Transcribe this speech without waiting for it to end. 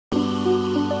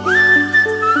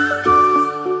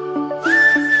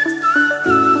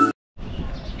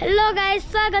Guys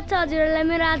स्वागत छ हजुरहरुलाई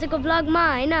मेरो आजको ब्लगमा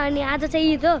हैन अनि आज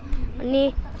चाहिँ ईद हो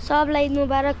अनि सबलाई ईद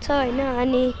मुबारक छ हैन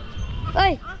अनि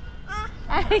ओइ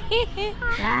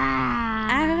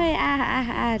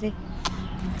अरे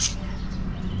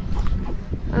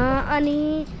अनि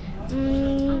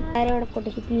एउटा फोटो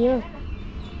खिच्ने हो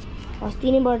अस्ति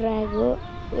नै बढिरहेको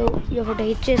यो फोटो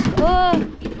खिच्छु ओ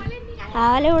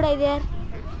हावाले उडाइदियो यार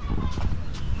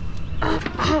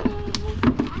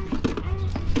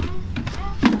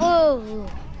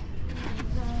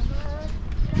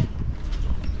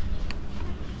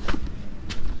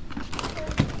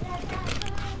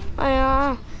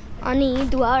अनि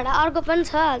धुवाडा अर्को पनि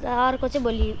छ अर्को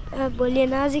चाहिँ भोलि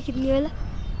आज खिच्ने होला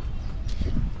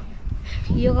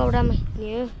यो कपडामा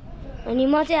खिच्ने हो अनि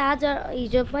म चाहिँ आज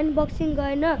हिजो पनि बक्सिङ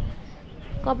गएन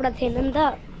कपडा थिएन नि त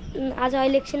आज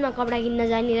इलेक्सनमा कपडा किन्न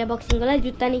जाने रे बक्सिङको लागि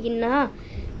जुत्ता नि किन्न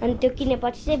अनि त्यो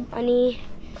किनेपछि चाहिँ अनि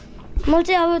म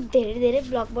चाहिँ अब धेरै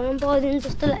भ्लग बनाउनु पाउँदैन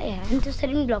जस्तो लाग्यो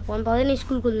त्यसरी पनि भ्लग बनाउनु पाउँदैन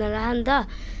स्कुल खुल्न लाग्यो नि त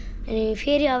अनि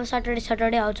फेरि अब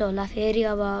सटरडे आउँछ होला फेरि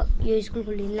अब यो स्कुल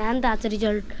खुल्लिन लाग्यो नि त आज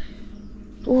रिजल्ट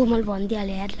मैले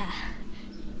भनिदिइहालेँ यार ला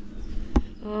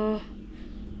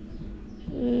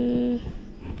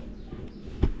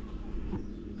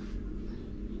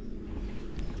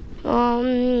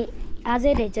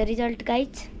आजै रहेछ रिजल्ट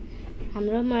गाइज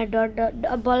हाम्रो मलाई डर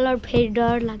बल्ल फेरि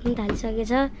डर लाग्न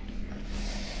थालिसकेछ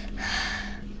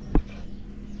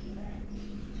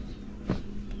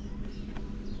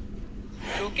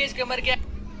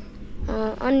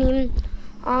अनि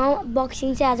बक्सिङ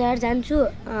चाहिँ आज जान्छु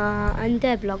अनि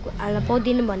त्यही भ्लग हाल्न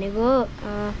पाउँदिनँ भनेको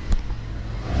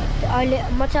अहिले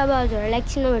म चाहिँ अब हजुरहरूलाई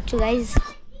एकछिनमा भेट्छु गाइज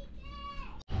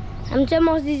हामी चाहिँ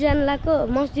मस्जिद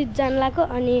जान लाग्यो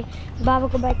अनि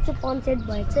बाबाको बाइक चाहिँ पञ्चर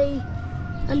भयो चाहिँ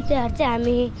अनि त्यही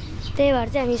भएर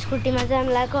चाहिँ हामी स्कुटीमा जान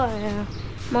लाग्यो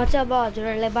म चाहिँ अब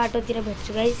हजुरहरूलाई बाटोतिर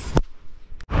भेट्छु गाइज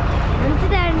हामी चाहिँ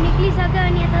त्यहाँ निक्लिसक्यो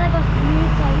अनि यता बस्नु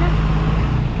छ होइन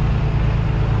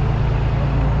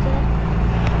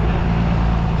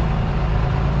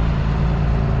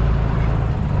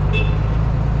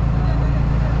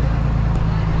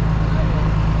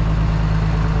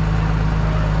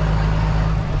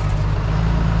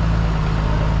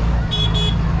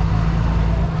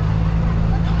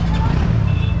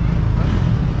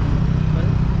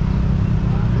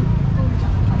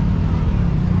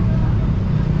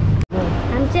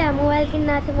मोबाइल किन्न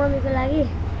आएको थियो मम्मीको लागि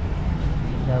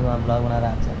ब्लग बनाएर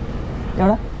आएको छ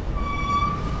एउटा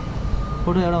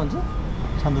फोटो एउटा हुन्छ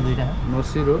छन् त दुईवटा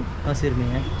नसिर हो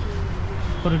यहाँ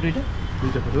फोटो दुईवटा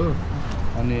फोटो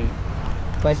अनि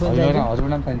हजुरको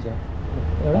नाम चाहिन्छ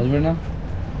हजुरको नाम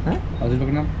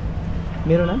हजुरको नाम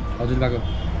मेरो नाम हजुरबाको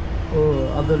ओ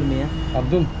अब्दुल मिया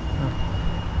अब्दुल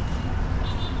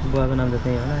बुवाको नाम त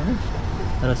त्यही होला होइन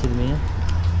रसिद मिया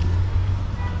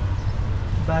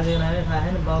बाजेको नामै थाहा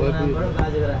छैन बाउको नामबाट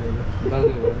बाजेको राखेको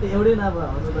एउटै नाम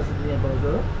हुनुपर्छ यहाँ बाउको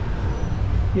हो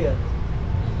के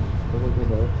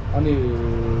अनि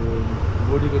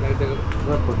बोडीको नाइट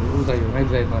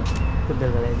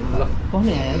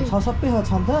पाउने छ सबै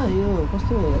छन् त यो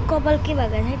कस्तो कपाल के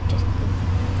भएको छ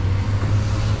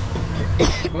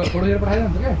फोटो हेरेर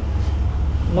पठाइरहन्छ क्या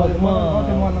म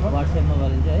वाट्सएपमा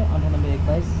गरिदिन्छु है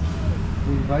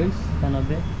 9821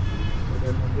 92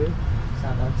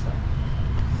 97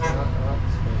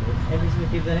 एबिसी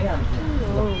टिप्दैन क्या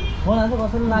फोन आज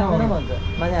कसैले लाग्दैन भन्छ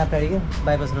मान्छे हाप्टाडी क्या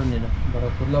बाइपास रोड लिनु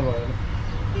खुल्ला भयो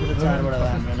 4बाट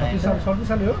हाम्रो नाइ 37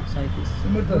 साल हो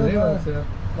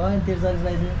हामी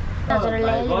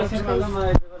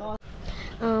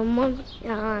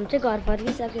चाहिँ घर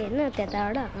फर्किसक्यो होइन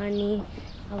त्यताबाट अनि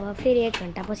अब फेरि 1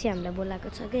 घन्टापछि हामीलाई बोलाएको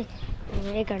छ कि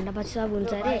 1 घन्टापछि सब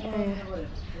हुन्छ अरे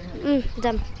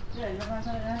जाम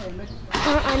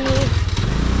अनि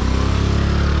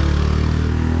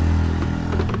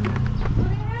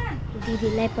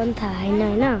दिदीलाई पनि थाहा छैन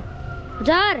होइन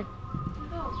जर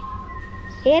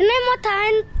हेर्नै म थाहा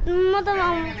म त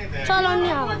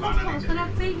चलाउने हो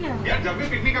यार जब भी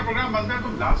पिकनिक का प्रोग्राम बनता है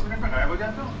तुम लास्ट मिनट में गायब हो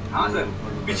जाते हो हाँ सर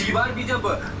पिछली बार भी जब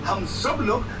हम सब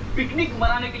लोग पिकनिक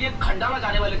मनाने के लिए खंडाला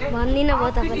जाने वाले थे भन्दिनँ भयो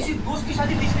तपाईँलाई किसी दोस्त की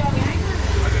शादी बीच में आ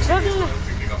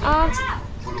गई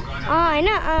होइन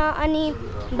अनि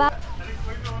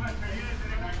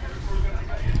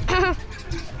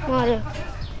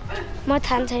म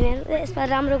थाहा छैन यसमा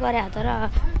राम्रो गरे तर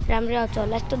राम्रै आउँछ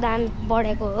होला यस्तो दाम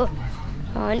बढेको हो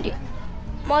अनि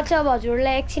म चाहिँ अब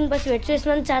हजुरलाई एकछिनपछि भेट्छु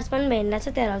यसमा पनि चार्ज पनि भएन रहेछ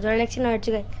त्यहाँ हजुरलाई एकछिनमा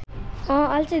भेट्छु गाई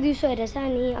अहिले चाहिँ 200 हेरेछ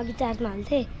अनि अघि चार्जमा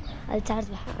हाल्थेँ अहिले चार्ज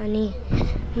भयो अनि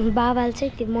बाबाले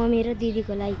चाहिँ त्यो मम्मी र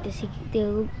दिदीको लागि त्यो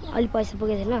अलिक पैसा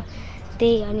पुगेको थिएन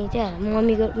त्यही अनि त्यहाँ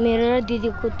मम्मीको मेरो र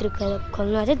दिदीको कुत्रो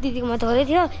खोल्नु चाहिँ दिदीको मात्रै खोल्दै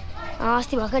थियो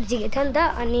अस्ति भर्खर झिकेको थियो नि त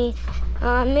अनि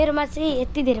मेरोमा चाहिँ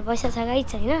यति धेरै पैसा छ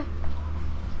गाइस हैन।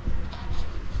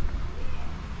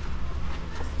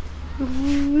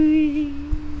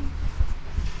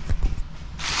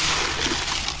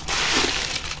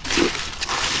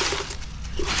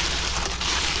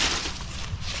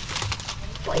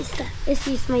 पैसा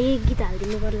यसमा यही गीत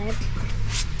हालिदिनु पर्ला यार।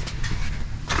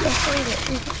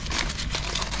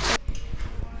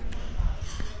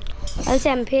 अहिले चाहिँ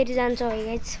हामी फेरि जान्छौँ है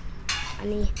गाइस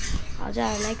अनि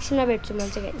हजुरहरूलाई एकछिनमा भेट्छु म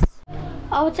चाहिँ गाइस।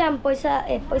 अब चाहिँ हामी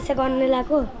पैसा गर्न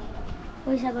लगाएको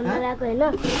होइन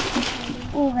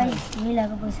ऊ गाइस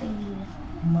मिलाएको पैसा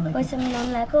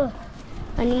मिलाउनु लगाएको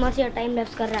अनि म चाहिँ टाइम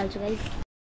ल्याप्स गरेर हाल्छु गाइस।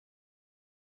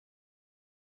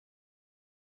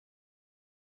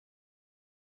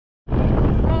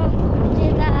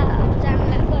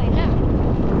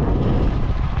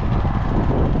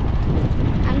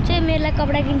 मेरोलाई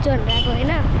कपडा किन्छु भनेर आएको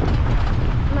होइन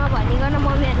नभनिकन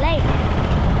मम्मीहरूलाई।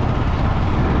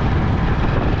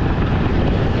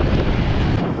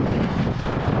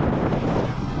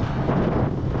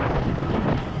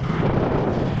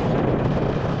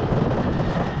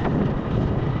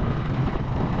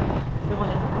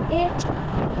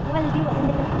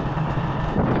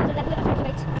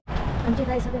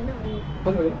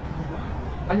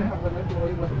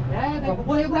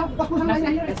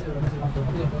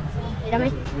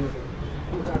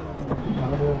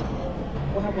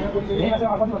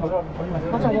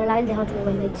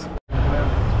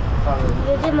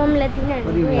 यो चाहिँ मम्मीलाई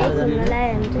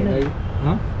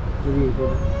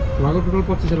टोटल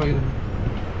 25 लाग्यो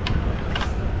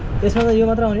यसमा त यो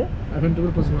मात्र आउने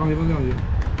टोटल 25 आउने पनि आउने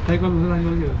साइकल हुन्छ लाने के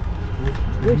हो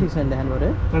यो ठिक छैन देखाउनु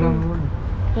पर्यो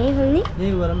यही खोल्ने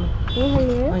यही गरौँ न यही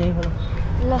खोल्ने हो यही खोलौँ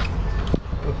ल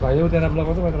भाइ त्यहाँ ब्लक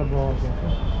गर्छ मात्र ब्लक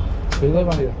फेरि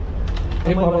पानी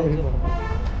एक बार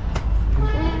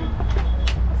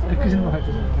एकैछिनमा खाइन्छ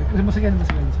एकैछिन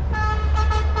मसिकाइन्छ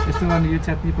यस्तो अनि यो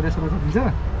च्यात्नी पुरा सबै दिन्छ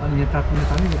अनि यहाँ तात्ने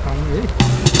खाने यो खाने है।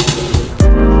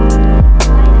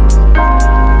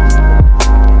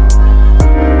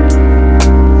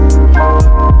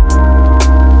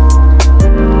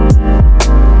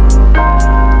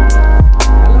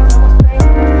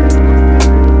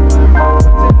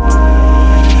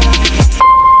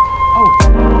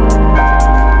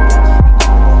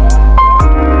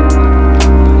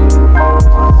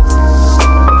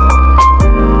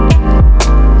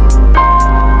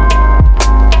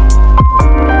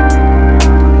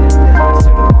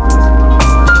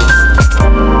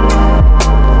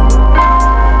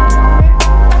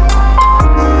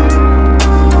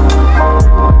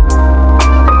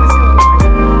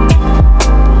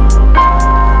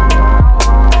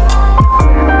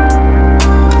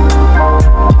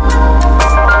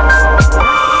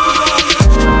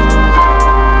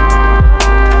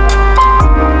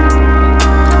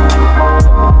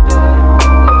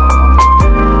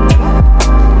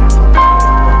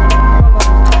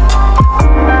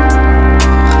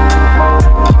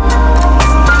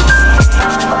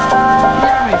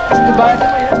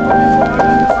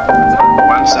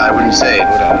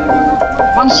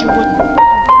 Once you wouldn't.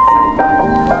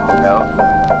 No.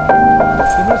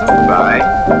 Bye.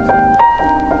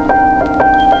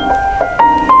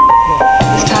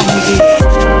 It's time to leave.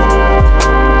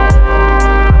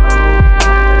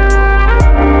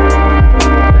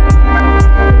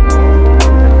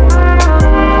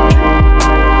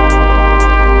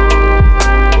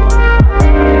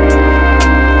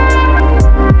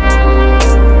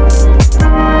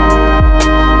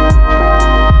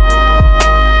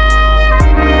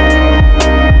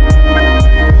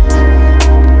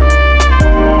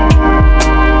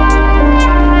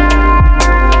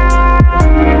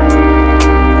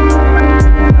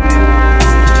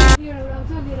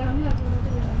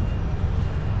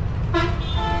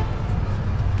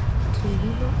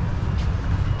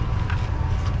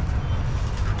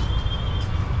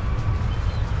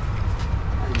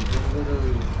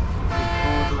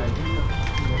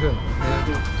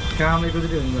 काम एक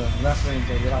जति हुन्छ लास्ट टाइम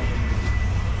चाहिँ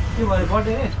के भयो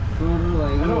बर्थडे सुरु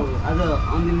भएको आज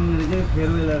अन्तिम चाहिँ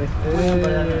फेयरवेल अरे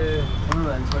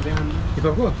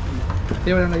हिपहपको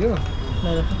त्यही भएर लाग्यो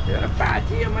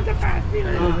पार्टी म त पार्टी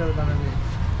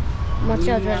म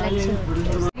चाहिँ हजुरलाई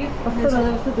कस्तो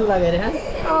लाग्छ त्यो लागेर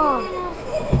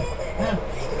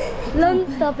ल नि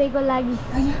तपाईँको लागि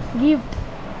गिफ्ट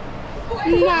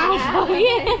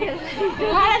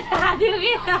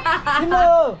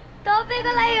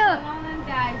तपाईँको लागि हो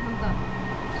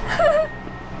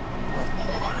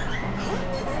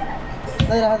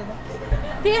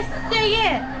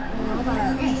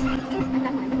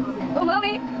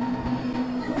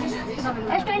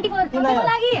S24 तपाईँको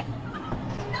लागि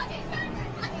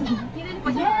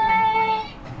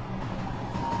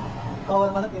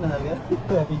कभरमा त 3000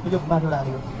 क्या यो माथिबाट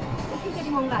हालेको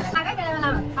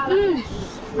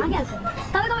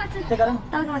चेक गर न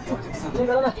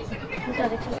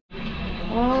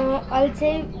अहिले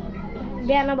चाहिँ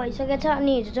बिहान भइसकेछ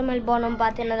अनि हिजो चाहिँ मैले बनाउनु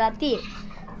पाएको थिएन राति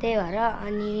त्यही भएर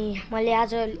अनि मैले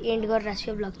आज एन्ड गरिरहेको छु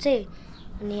यो भ्लग चाहिँ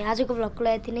अनि आजको भ्लगको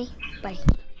लागि यति नै बाई